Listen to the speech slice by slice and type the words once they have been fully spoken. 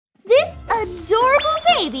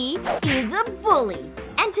baby is a bully.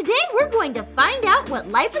 And today we're going to find out what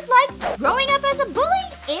life is like growing up as a bully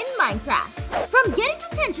in Minecraft. From getting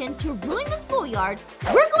detention to ruling the schoolyard,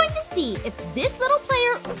 we're going to see if this little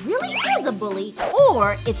player really is a bully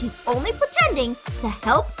or if she's only pretending to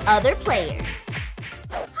help other players.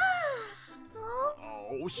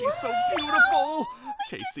 Oh, she's so beautiful.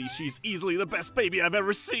 Casey, she's easily the best baby I've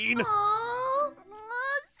ever seen. Aww,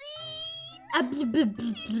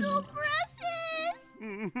 she's so precious.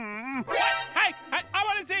 Hey, I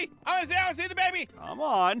want to see the baby. Come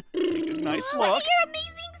on, take a nice look. Your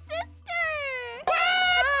amazing sister. What?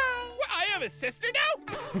 I have a sister now?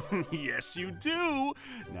 Yes, you do.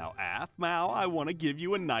 Now, Aphmau, I want to give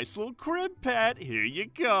you a nice little crib pet. Here you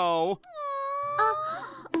go.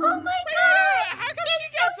 Oh my gosh! How come she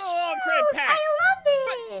gets a little crib pet? I love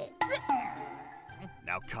it!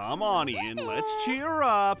 Now, come on, Ian. Let's cheer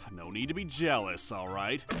up. No need to be jealous, all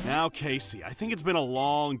right? Now, Casey, I think it's been a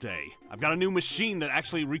long day. I've got a new machine that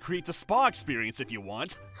actually recreates a spa experience if you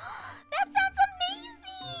want. That sounds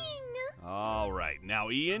amazing! All right. Now,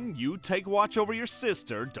 Ian, you take watch over your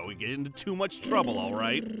sister. Don't get into too much trouble, all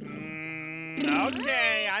right?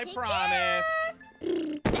 Okay, I promise.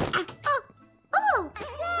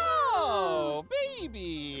 Oh,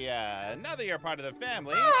 baby. Now that you're part of the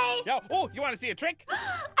family. Hi. Oh, you want to see a trick? I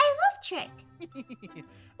love trick.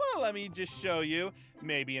 Well, let me just show you.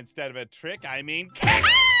 Maybe instead of a trick, I mean Ow!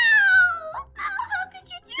 How could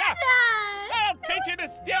you do that? I'll teach you to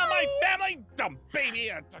steal my family, dumb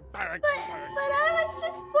baby. But I was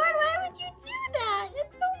just born. Why would you do that?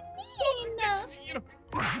 It's so mean. You know,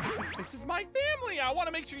 this is my family. I want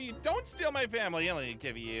to make sure you don't steal my family. Let me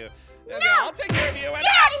give you. No! I'll take care of you. Get out of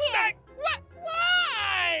here! What?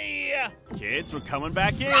 Why? Kids, we're coming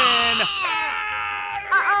back in. Uh-oh.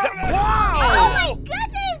 Wow! Oh my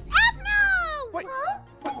goodness! Aphmau! Wait. Huh?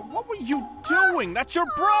 What were you doing? That's your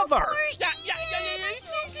brother. Yeah.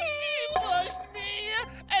 She pushed me,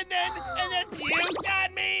 and then puked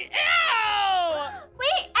on me. Ew!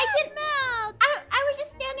 Wait, I didn't. I was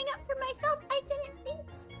just standing up for myself. I didn't mean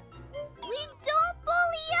to. We don't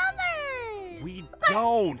bully others. We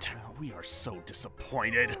don't. We are so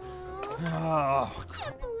disappointed. Oh, I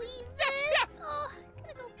can't believe this. Oh, I'm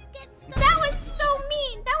gonna go get stuff. That was so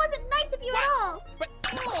mean. That wasn't nice of you at all. But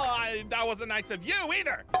that wasn't nice of you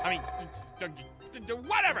either. I mean,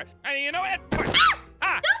 whatever. And you know what?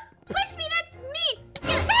 Don't push me. That's mean.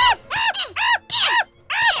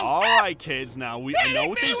 all right, kids. Now I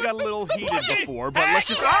know things got a little heated before, but let's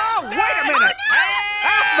just. Oh, wait a minute!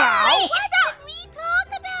 Aphmau! What don't we talk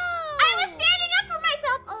about? I was standing up for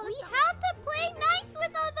myself. Oh, we have to play nice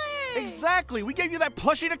with others. Exactly. We gave you that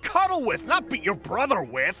plushie to cuddle with, not beat your brother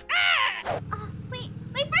with. Wait,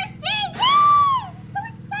 my first day! Yay! So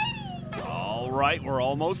exciting! All right, we're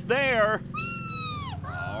almost there.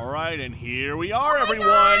 All right, and here we are, everyone.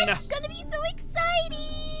 Gosh, it's gonna be so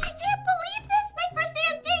exciting! I can't believe this! My first day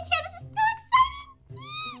of daycare. This is so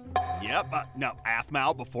exciting! Yep. Now,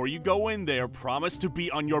 Aphmau, before you go in there, promise to be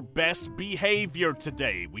on your best behavior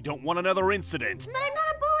today. We don't want another incident. But I'm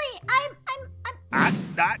not a bully.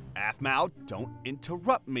 Aphmau, don't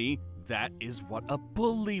interrupt me. That is what a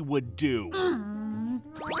bully would do.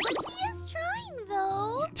 But she is trying,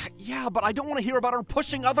 though. Yeah, but I don't want to hear about her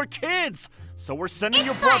pushing other kids. So we're sending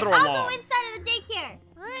your It's brother fine. along. I'll go inside of the daycare.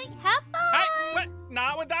 All right, have fun. Hey, but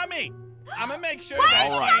not without me. I'm gonna make sure Why that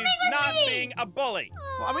is he All coming he's with not me? being a bully.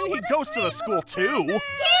 Well, I mean, he goes to the school too. He is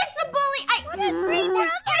the bully. What a great I'm brother.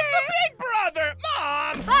 the big brother,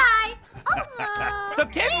 Mom. Bye. So,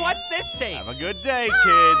 kid, what's this shape? Have a good day,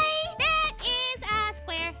 kids. That is a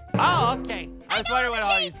square. Oh, okay. I was wondering what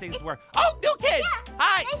all these things were. Oh, new kids!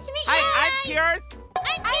 Hi! Nice to meet Hi, you. I'm Pierce.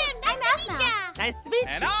 I'm Aphmau. Nice to meet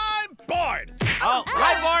And you. I'm bored. Oh,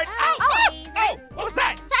 right, board. Oh, What was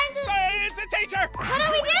that? Time to. It's a teacher. What do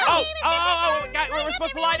we do? We're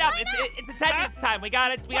supposed to line up. It's attendance time. We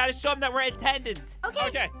gotta show them that we're attendant.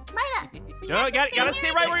 Okay. Line up. No, you gotta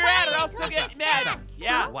stay right where you're at, or else he'll get mad.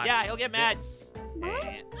 Yeah, he'll get mad.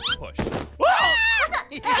 And push. Whoa!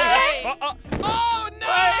 Hey. Oh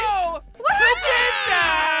no! What Who happened? did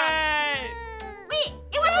that? Wait,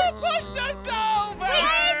 it wasn't. Pushed us over. Wait,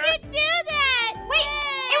 how did you do that? Wait,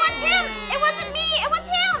 it was him. It wasn't me. It was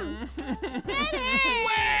him.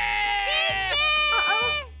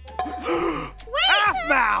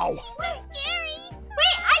 Aphmau! She's so scary.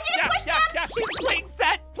 Wait, I didn't push them. Yeah. She swings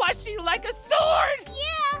that plushie like a sword.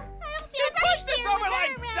 Yeah, I don't She feel pushed us over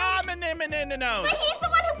like dominoes. But he's the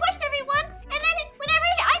one who pushed everyone, and then whenever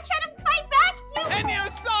I try to fight back, And you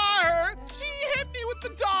saw her. She hit me with the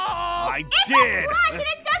doll. I It's did. a flush, and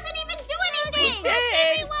it doesn't even do anything. She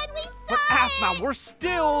did. Everyone, we saw But it. Aphmau, we're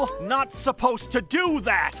still not supposed to do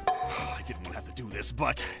that. I didn't have to do this,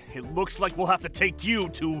 but it looks like we'll have to take you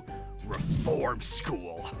to reform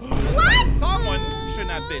school. What? Someone shouldn't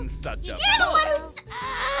have been such a You're the one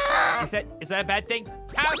who's... Is that a bad thing?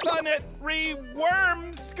 Have fun at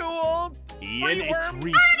Reworm School. Ian, it's Reworm.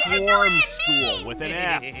 reform school with an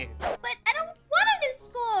F. But I don't want a new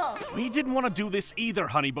school. We didn't want to do this either,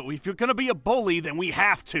 honey, but if you're gonna be a bully, then we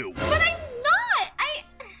have to. But I'm not.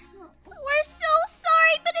 We're so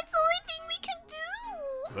sorry, but it's the only thing we can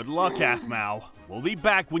do. Good luck, Aphmau. We'll be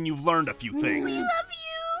back when you've learned a few We things. love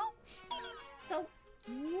you. So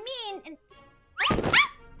mean and...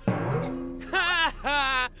 Ha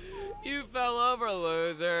ha! You fell over,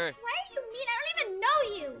 loser. Why are you mean? I don't even know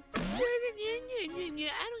you.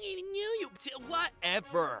 I don't even know you.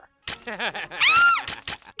 Whatever.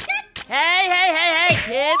 Hey,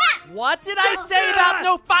 kids! What did I say about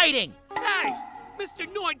no fighting? Hey, Mr.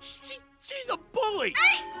 Noid, she's a bully.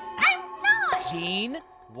 I'm not. Gene,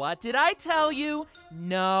 what did I tell you?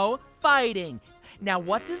 No fighting. Now,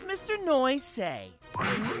 what does Mr. Noise say?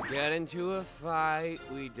 If we get into a fight,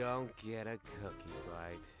 we don't get a cookie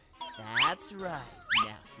bite. That's right.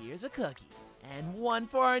 Now, here's a cookie. And one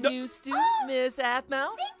for our new student, Miss Aphmau.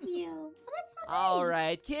 Thank you. Well, that's so All nice.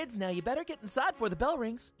 right, kids, now you better get inside before the bell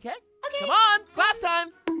rings, okay? Okay. Come on, class time.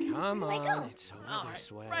 Come Where do I on, go? it's over All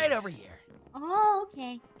this way. right over here. Oh,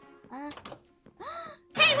 okay.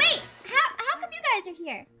 Hey, wait! How come you guys are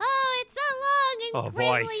here? Oh, it's a long and Oh,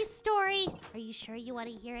 boy. grisly story. Are you sure you want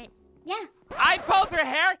to hear it? Yeah. I pulled her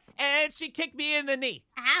hair and she kicked me in the knee.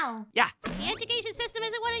 Ow. Yeah. The education system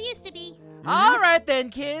isn't what it used to be. All right then,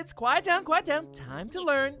 kids. Quiet down, quiet down. Time to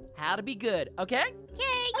learn how to be good, okay?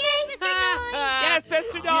 Okay, yes, Mr. Noy. Yes,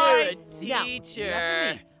 Mr. You're Doy. a Now, teacher.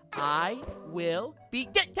 after me. I will be...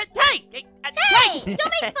 Hey! Hey!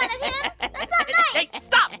 Don't make fun of him! That's not nice! Hey,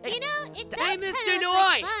 stop! You know, it does Hey, kinda Mr. look Noy,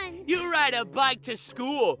 like fun. you ride a bike to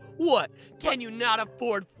school. What? Can you not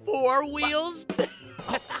afford 4 wheels?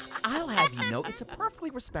 I'll have you know it's a perfectly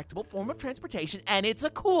respectable form of transportation, and it's a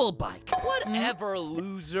cool bike. Whatever,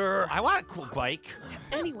 loser. I want a cool bike.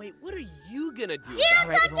 Anyway, what are you gonna do? You All don't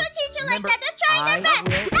right, talk to everyone, a teacher remember, like that! They're trying their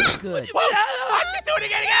best! I will be good. Whoa! She's doing it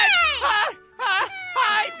again!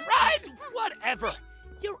 Hi, run! Whatever.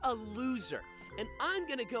 You're a loser. And I'm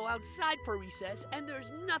gonna go outside for recess, and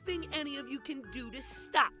there's nothing any of you can do to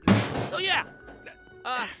stop me. So yeah,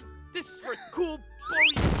 this is for cool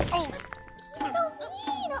bullies only. He's so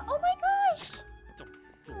mean! Oh my gosh!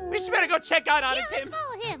 We should better go check out on Yeah, it, let's Kim.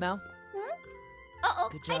 follow him. Mel, Uh-oh.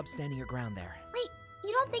 good job standing your ground there. Wait,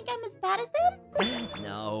 you don't think I'm as bad as them?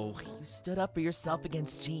 No, you stood up for yourself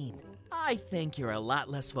against Gene. I think you're a lot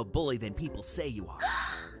less of a bully than people say you are.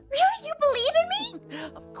 Really? You believe in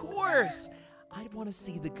me? Of course. I want to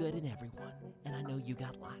see the good in everyone, and I know you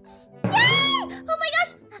got lots. Yay! Oh my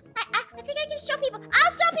gosh! I think I can show people.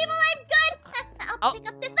 I'll show people I'm good! I'll pick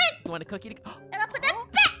up this lid, You want a cookie to... and I'll put that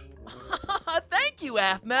back! Thank you,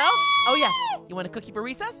 Aphmau. Oh, yeah. You want a cookie for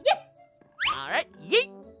recess? Yes! All right.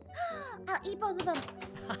 Yeet. I'll eat both of them.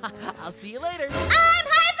 I'll see you later. I'm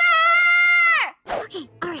hyper! Okay,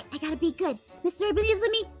 alright, I gotta be good. Mr. I believes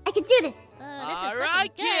in me. I can do this. This is All looking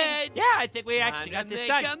right, good. kids. Yeah, I think we actually got Time to this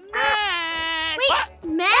make done. a mess.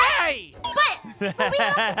 Wait, mess? Hey! But we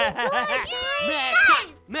have to be good, Mess guys! time.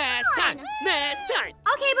 Mess come time. on. Mess time.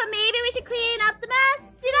 Okay, but maybe we should clean up the mess,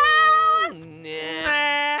 you know? Nah.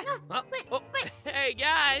 Eh, Hey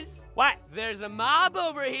guys, What? there's a mob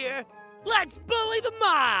over here. Let's bully the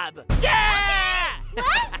mob. Yeah!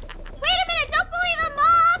 What? Wait a minute, don't bully the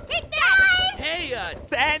mob! Take that! Hey,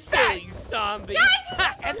 And silly zombie. Guys, he's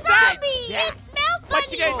just a And zombie! Yeah. Smell funny.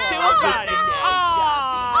 What you gonna do Oh, about it? no.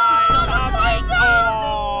 Oh,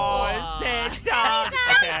 Oh, sad Stop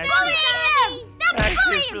zombie. bullying him! Stop That's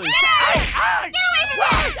bullying just him! really Get away! sad. Get away from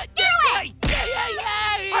him! Get away!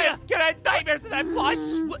 Yeah. I get nightmares of that plush.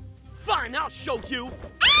 Fine, I'll show you.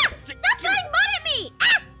 Ah! Stop throwing mud at me!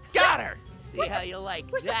 Ah! Got her. See how you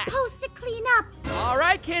like We're that. supposed to clean up. All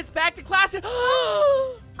right, kids, back to class.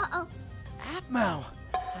 Uh-oh. Aphmau.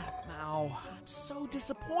 Aphmau, I'm so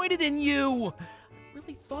disappointed in you. I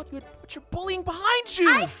really thought you had put your bullying behind you.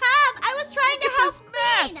 I was trying to Look at help this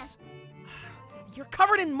clean. mess. You're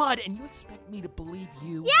covered in mud, and you expect me to believe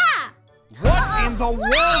you? Yeah! What in the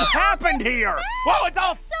world happened here? Whoa, it's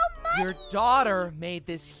all. So muddy! Your daughter made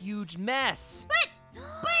this huge mess. But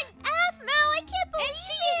Aphmau, I can't believe And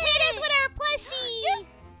she hit us with her plushie. You're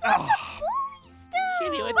such a bully still.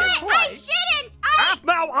 Hit me with But your I plush. didn't.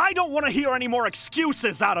 Aphmau, I don't want to hear any more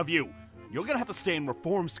excuses out of you. You're gonna have to stay in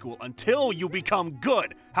reform school until you become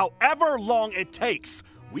good, however long it takes.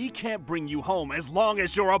 We can't bring you home as long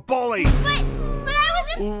as you're a bully. But I was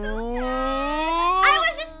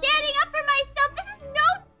was just standing up for myself. This is no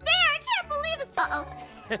fair. I can't believe this. Uh-oh.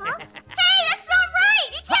 Huh? Hey, that's not right.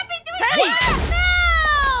 You can't be doing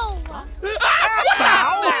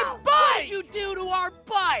Aphmau! What did you do to our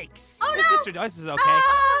bikes? Oh, no. Mr. Dice is okay.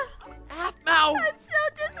 Aphmau! I'm so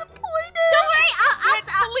disappointed. Don't worry. I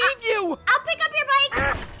can't believe you! I'll pick up your bike.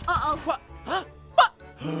 Uh-oh. What? Huh?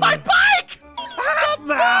 My bike!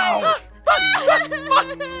 Aphmau!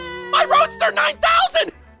 My Roadster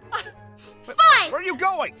 9000! Fine. Where are you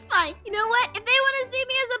going? Fine. You know what? If they want to see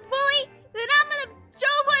me as a bully, then I'm going to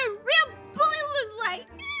show them what a real bully looks like.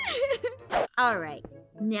 All right.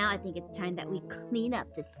 Now I think it's time that we clean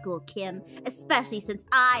up this school, Kim. Especially since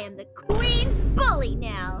I am the queen bully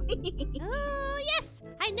now. Oh, yes.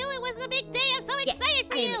 I knew it was the big day. I'm so excited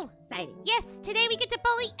for I am you. excited. Yes, today we get to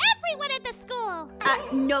bully everyone at the school.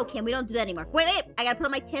 No, Kim, we don't do that anymore. Wait. I gotta put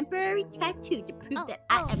on my temporary tattoo to prove that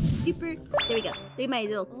I am super. There we go. Look at my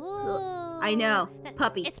little. I know,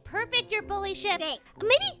 puppy. It's perfect, your bullyship. Thanks.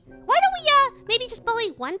 Maybe, why don't we, maybe just bully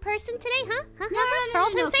one person today, huh? For all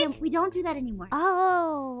time's sake? Kim, we don't do that anymore.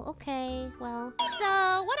 Oh, okay. Well,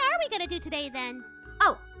 so what are we gonna do today then?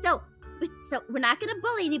 Oh, so we're not gonna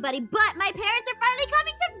bully anybody, but my parents are finally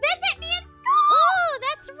coming to visit me in school. Oh,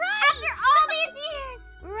 that's right. After all these years.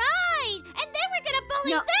 Right. And then we're gonna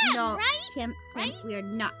bully them, right? Kim, Right? we are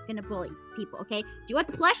not gonna bully people, okay? Do you want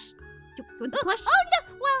the plush? Do you want the plush? Oh,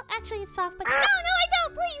 no. Well, actually, it's soft, but no, I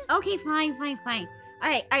don't, please. Okay, fine. All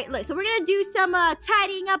right, look, so we're gonna do some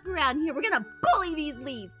tidying up around here. We're gonna bully these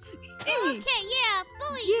leaves. Okay, yeah,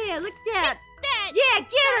 bully. Yeah, look at that. That. Yeah,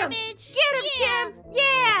 get him. Garbage. Get him, Yeah. Kim.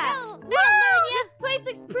 Yeah. No, Woo! that'll learn ya. This place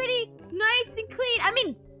looks pretty nice and clean. I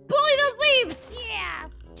mean, bully those leaves. Yeah.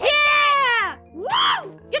 Yeah.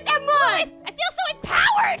 Woo! Get that mud. I feel so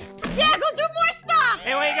empowered. Yeah, go do more stuff.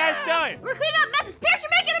 Hey, what are you guys doing? We're cleaning up messes. Pierce,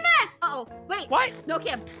 you're making a mess. Uh-oh. Wait. What? No,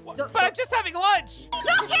 Kim. But I'm just having lunch.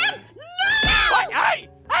 No, Kim. No. What? Hey!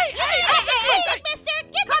 Hey. Mister,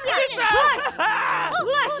 get Come the here. cleaning. Plush. Ah!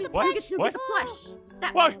 Plush. What? You get the What? plush.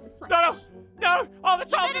 Stop. What? with the No! plush. All the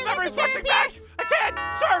childhood better memories listen to rushing her, back. Pierce. I can't.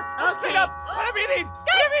 Sure. I'll just clean Okay. up. Whatever you need.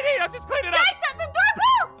 Whatever you need. I'll just clean it up. Guys, shut the door,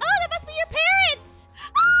 Pooh. Oh, that must be your parents.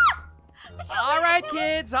 All right,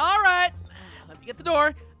 kids, all right. Let me get the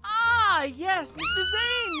door. Ah, yes, Mr.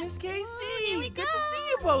 Zane, Miss Casey. Good to see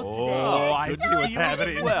you both today. Oh, I good see to what's see you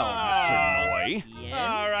happening. as well, Mr. Noy.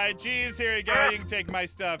 Yeah. All right, Jeeves, here you go. You can take my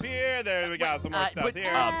stuff here. There we go. Some more stuff but-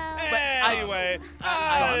 here. I- Anyway,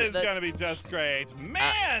 sorry, it's going to be just great.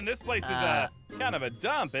 Man, this place is kind of a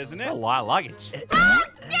dump, isn't it? A lot of luggage. Oh, Dad,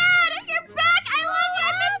 you're back. I love you. I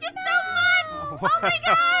missed you so much. Oh, my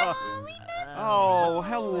gosh. Oh,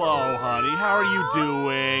 hello, honey. How are you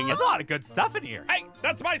doing? There's a lot of good stuff in here. Hey,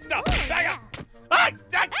 that's my stuff. Back up.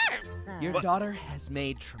 Your daughter has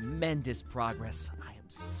made tremendous progress. I am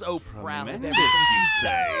so proud of Tremendous, everything you she's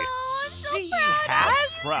done. say. Oh, I'm so She proud.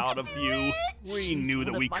 has. Proud of you. We She's knew one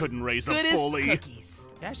that of we my couldn't raise a goodest bully. Cookies.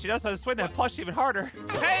 Yeah, she knows how to swing that plush even harder.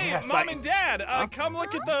 Hey, Yes, Mom I- and Dad, come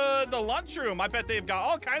look at the lunchroom. I bet they've got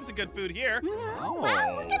all kinds of good food here. Oh,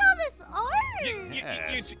 wow, look at all this art.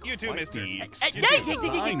 Yes, You too, quite mister. the hey, extensive hey,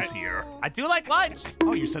 designs here. I do like lunch.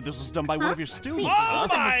 Oh, you said this was done by one of your students, Oh, huh?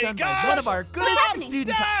 This one was my done by gosh! one of our goodest happening?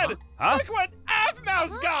 students. Dad, Huh? look what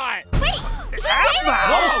Aphmau's got. Aphmau!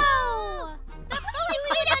 Oh, the bully we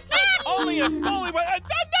did attack. Only a bully.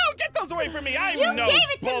 No, get those away from me. I'm You no gave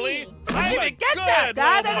it to bully. me. I'm a even get that?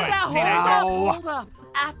 good little boy. Hold up.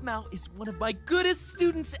 Aphmau is one of my goodest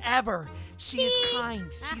students ever. She is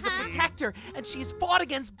kind, she's a protector, and she has fought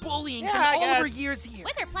against bullying Yeah, from I all of her guess. years here.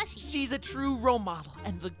 With her plushie. She's a true role model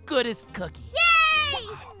and the goodest cookie. Yay!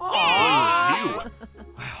 Oh, you.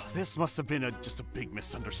 This must have been just a big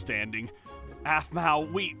misunderstanding.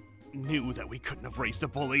 Aphmau, we knew that we couldn't have raised a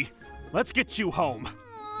bully. Let's get you home.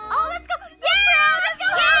 Oh, let's go. Yeah, let's go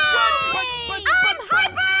home. I'm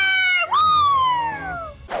Hyper.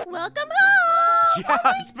 Woo! Welcome home. Yeah,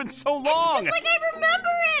 it's been so long. It's just like I remember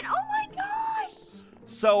it. Oh my gosh.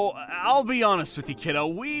 So, I'll be honest with you, kiddo.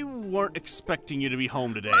 We weren't expecting you to be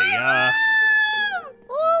home today. Oh,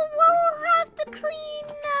 we'll have to clean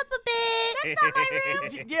up a bit. That's not my room.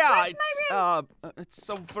 Yeah, Where's it's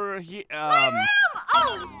over here. my room?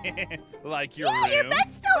 Oh, Like your yeah, your room.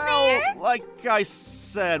 bed's still there. Well, like I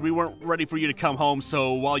said, we weren't ready for you to come home,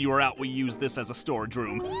 so while you were out, we used this as a storage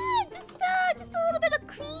room. Yeah, just a little bit of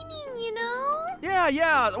cleaning, you know?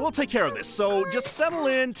 Yeah, we'll take care of this. So just settle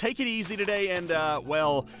in, take it easy today, and,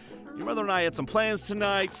 well, your mother and I had some plans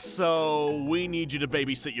tonight, so we need you to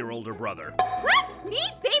babysit your older brother. What? Me?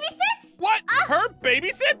 Babysits? What? Her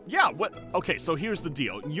babysit? Yeah, what? Okay, so here's the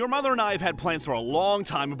deal. Your mother and I have had plans for a long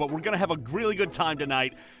time, but we're gonna have a really good time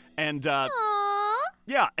tonight, and, Aww.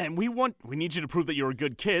 Yeah, and we need you to prove that you're a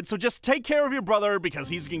good kid, so just take care of your brother because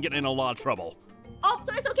he's gonna get in a lot of trouble. Oh,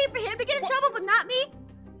 so it's okay for him to get in trouble, but not me?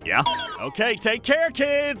 Yeah? Okay, take care,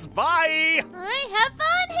 kids. Bye! Alright, have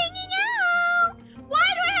fun hanging out! Why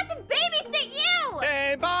do I have to babysit you?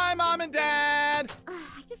 Hey, bye, Mom and Dad.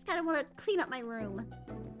 I just kinda wanna clean up my room.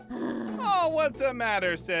 Oh, what's the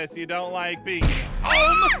matter, sis? You don't like being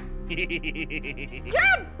home? You're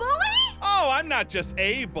a bully? Oh, I'm not just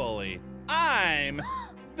a bully. I'm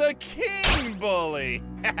the king bully.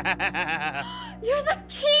 You're the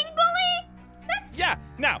king bully? That's... Yeah,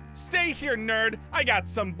 now, stay here, nerd. I got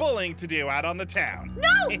some bullying to do out on the town.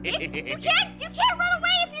 No! You can't run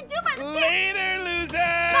away if you do my... Later, loser!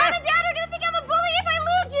 Mom and Dad are gonna think I'm a bully if I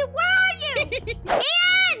lose you! Where are you?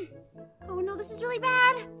 Ian! Oh no, this is really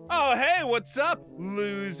bad. Oh, hey, what's up,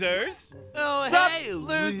 losers? Oh, Sup, hey,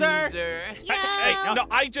 loser? Hey, no,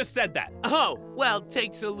 I just said that. Oh, well,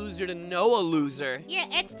 takes a loser to know a loser. Yeah,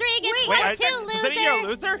 it's 3 against Wait, 1, Does 2, that mean you're a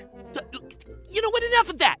loser. loser? You know what? Enough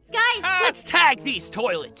of that. Guys, Let's tag these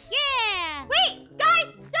toilets. Yeah. wait, guys,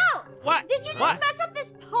 don't! What? Did you just What? mess up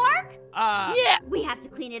this park? Yeah. We have to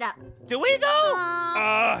clean it up. Do we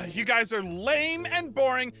though? You guys are lame and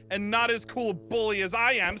boring and not as cool a bully as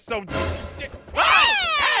I am, so...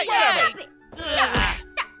 Hey! Stop it! Stop!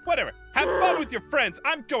 Whatever. Have fun with your friends.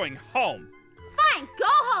 I'm going home. Fine, go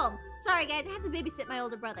home! Sorry guys, I have to babysit my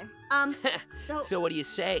older brother. So what do you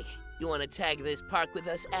say? You want to tag this park with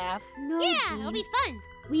us, Af? No, Yeah, Gene. it'll be fun.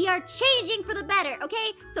 We are changing for the better,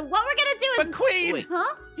 okay? So what we're gonna do is... But Queen, Wait.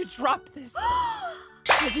 Huh? you dropped this.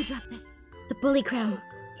 How'd you drop this? The bully crown.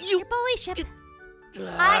 Your bully ship.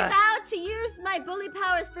 I vowed to use my bully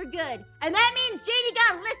powers for good. And that means Janie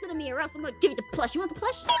gotta listen to me or else I'm gonna give you the plush. You want the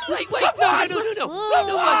plush? Wait, no. Anything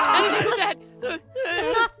with that. The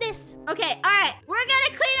softness. Okay, alright. We're gonna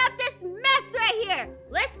clean up this mess right here.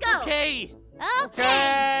 Let's go. Okay.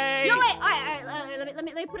 Okay. No, wait. All right. Let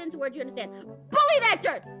me put it into words you understand. Bully that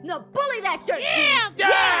dirt. No, bully that dirt. Yeah.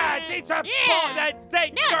 Yeah, teach her that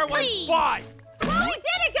take Now her it's was clean. boss. Well, we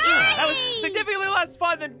did it, guys. That was significantly less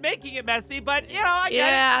fun than making it messy, but you know, I get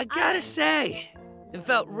Yeah, I gotta say, it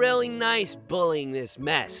felt really nice bullying this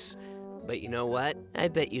mess. But you know what? I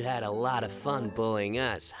bet you had a lot of fun bullying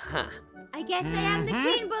us, huh? I guess I am the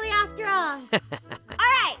queen bully after all. All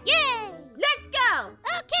right. Yay. Let's go.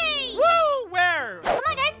 Okay. it. Woo! Where? Come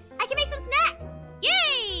on, guys. I can make some snacks.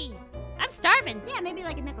 Yay. I'm starving. Yeah, maybe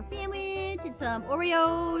like a nickel sandwich and some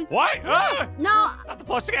Oreos. What? No, Not the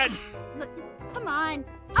plush again. look, just come on.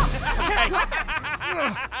 Okay.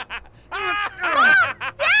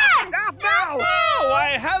 Dad! Aphmau! Oh,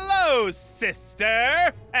 why, hello,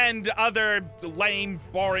 sister, and other lame,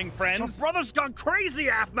 boring Your friends. brother's gone crazy,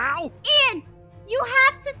 Aphmau! Ian, you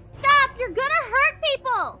have to stop. You're gonna hurt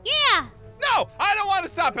people. Yeah. No, I don't want to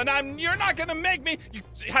stop, and you're not gonna make me. You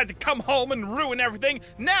had to come home and ruin everything.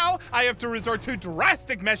 Now I have to resort to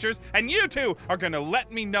drastic measures, and you two are gonna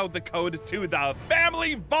let me know the code to the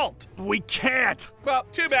family vault. We can't! Well,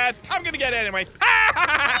 too bad. I'm gonna get it anyway.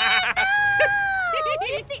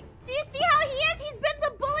 Do you see how he is? He's been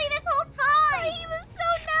the bully this whole time. He was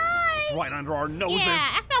so nice. It's right under our noses.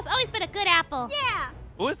 Yeah. Aphmau's always been a good apple. Yeah.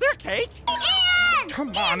 Was there cake? Ian! Come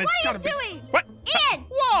Ian, on, it's what gotta are be. you doing? What? Ian!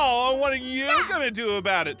 Whoa! What are you gonna do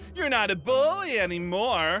about it? You're not a bully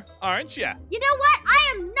anymore, aren't you? You know what?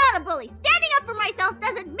 I am not a bully. Standing up for myself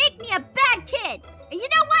doesn't make me a bad kid. And you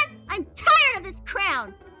know what? I'm tired of this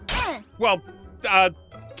crown. Ugh. Well, can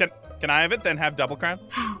I have it? Then have double crown.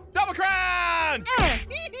 Double crown! Ugh.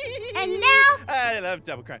 And now, I love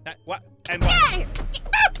double crown. What? And what? get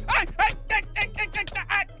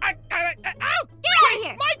out of here. Ow! Get out of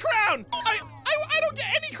here. My crown! I don't get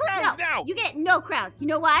any crowns No, now. you get no crowns. You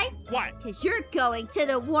know why? Why? Because you're going to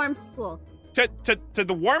the warm school. To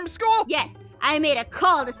the worm school? Yes, I made a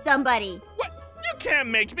call to somebody. What? You can't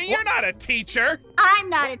make me. You're not a teacher. I'm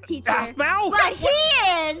not a teacher, Aphmau? but he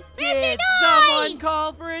is. Did someone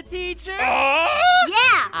call for a teacher? Oh!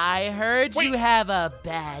 Yeah. I heard Wait. you have a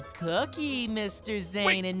bad cookie, Mr.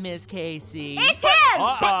 Zane and Miss Casey. It's him.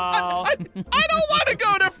 Uh-oh. I don't want to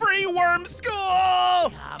go to free worm school. I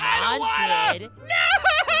don't wanna. kid. Yeah.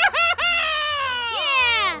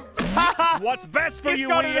 It's what's best for He's you,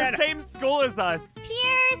 going to Ian! the same school as us.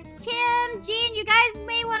 Pierce, Kim, Jean, you guys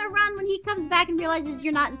may want to run when he comes back and realizes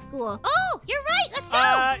you're not in school. Oh, you're right. Let's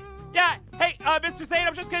go. Yeah. Hey, Mr. Zane,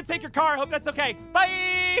 I'm just gonna take your car. Hope that's okay.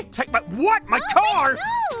 Bye. Take my what? My car?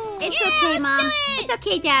 No. It's Yeah, okay, let's Mom. do it. It's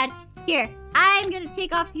okay, Dad. Here, I'm gonna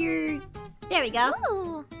take off your... There we go.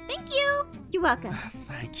 Ooh, thank you. You're welcome.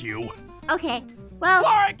 Thank you. Okay, well...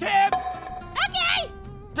 Laura, Kim. Okay.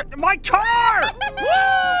 My car! I'm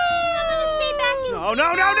gonna stay back in No,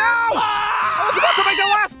 no, no, no! Ah! I was about to make the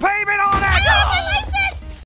last payment on it!